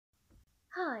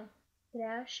Hi, today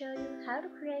I'll show you how to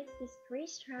create this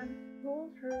 3-strand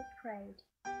pull-through braid.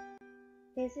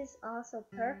 This is also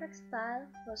perfect style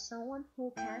for someone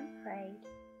who can braid,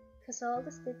 because all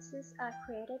the stitches are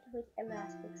created with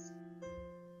elastics.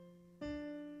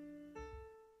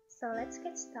 So let's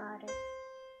get started.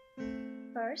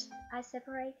 First, I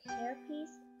separate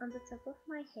hairpiece on the top of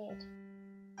my head.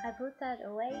 I put that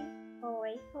away or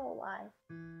wait for a while.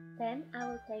 Then I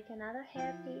will take another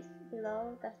hairpiece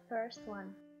below that first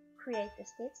one. Create the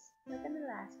stitch with an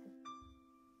elastic.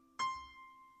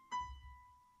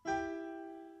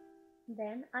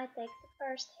 Then I take the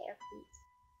first hairpiece.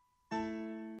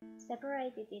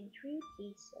 Separate it in 3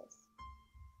 pieces.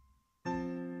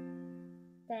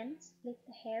 Then split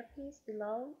the hairpiece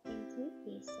below in 2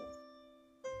 pieces.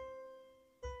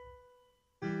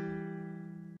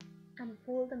 And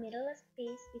pull the middlest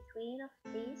piece between of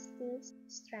these 2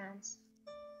 strands.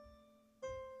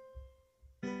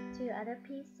 2 other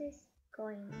pieces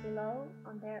going below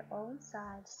on their own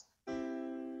sides.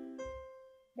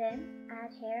 Then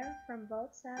add hair from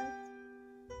both sides.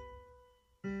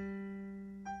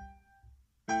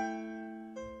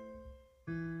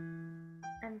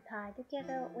 And tie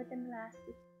together with an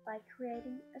elastic by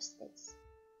creating a stitch.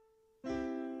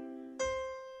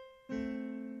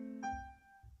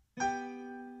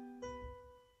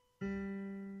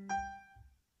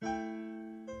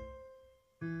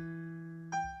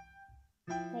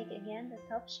 Take again the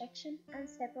top section and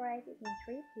separate it in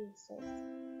 3 pieces.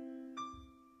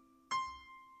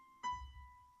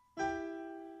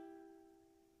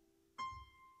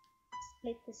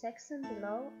 Split the section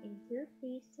below in 2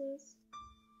 pieces.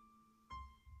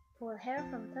 Pull hair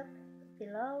from top to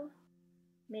below.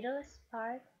 Middlest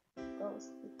part goes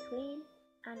between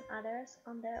and others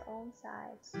on their own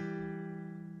sides.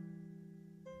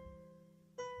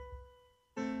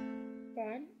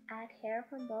 Then add hair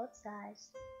from both sides.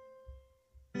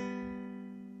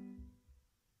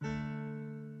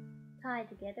 Tie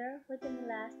together with an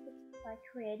elastic by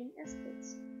creating a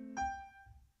stitch.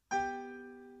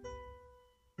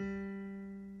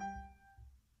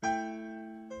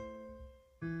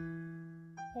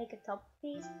 Take a top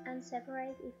piece and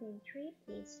separate it in 3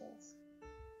 pieces.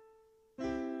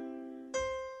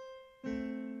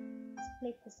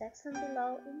 Split the section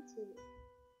below in 2.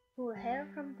 Pull hair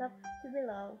from top to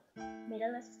below.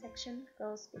 Middlest section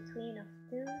goes between of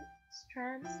 2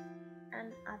 strands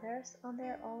and others on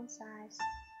their own sides.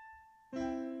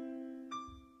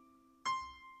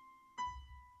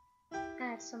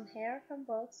 Add some hair from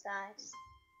both sides.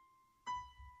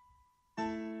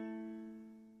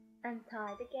 And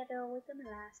tie together with an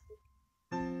elastic.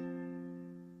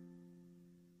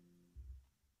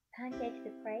 Pancake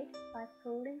the braid by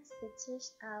pulling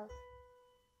stitches out.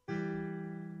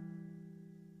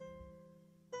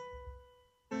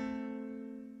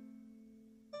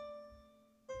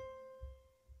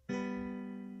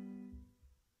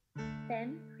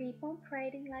 Then keep on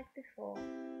braiding like before.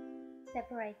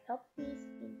 Separate top piece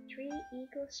in 3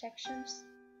 equal sections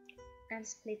and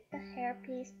split the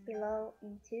hairpiece below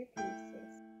in 2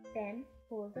 pieces. Then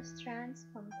pull the strands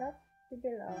from top to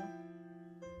below.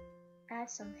 Add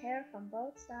some hair from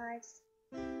both sides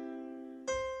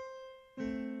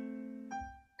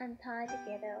and tie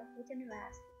together with an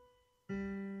elastic.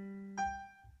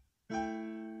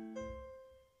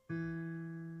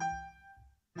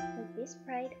 With this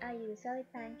braid I usually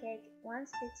pancake 1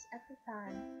 stitch at a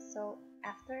time, so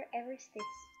after every stitch.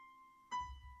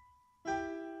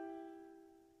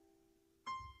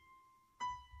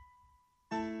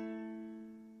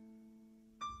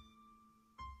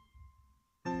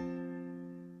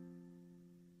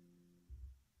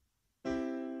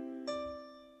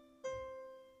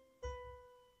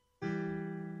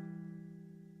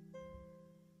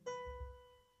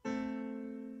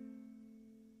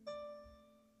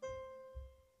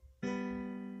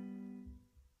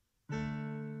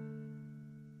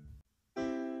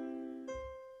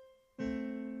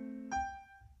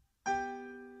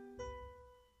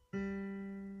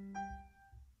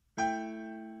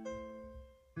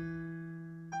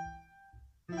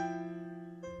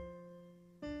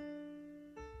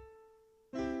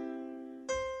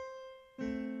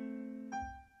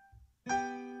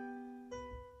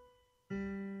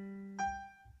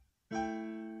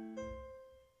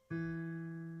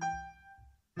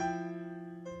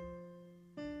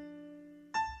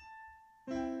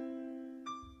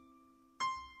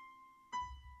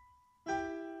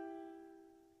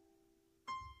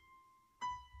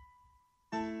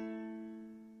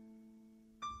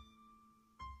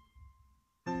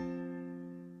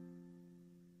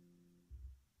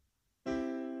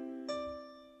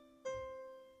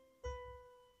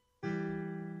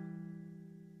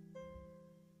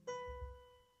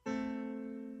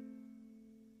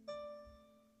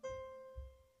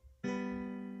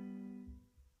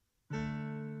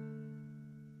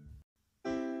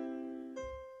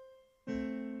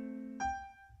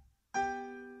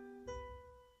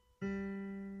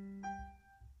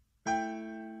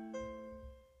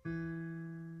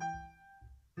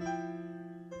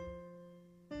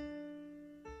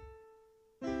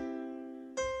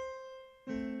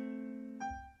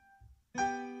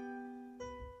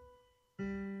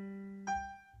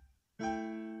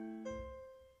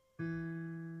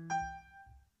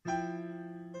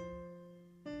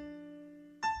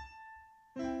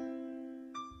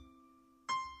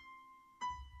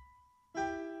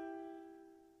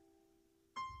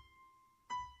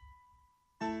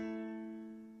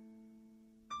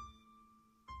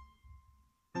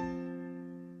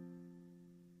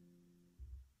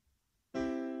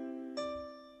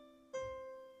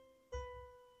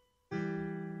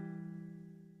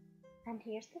 And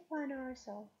here's the final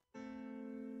result.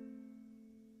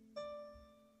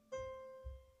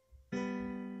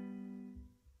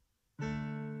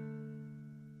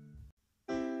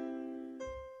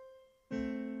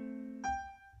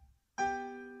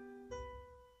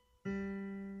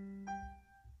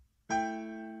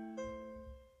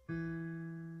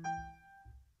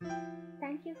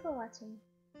 Thank you for watching.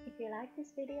 If you like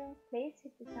this video, please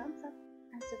hit the thumbs up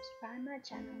and subscribe my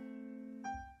channel.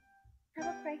 Have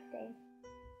a great day.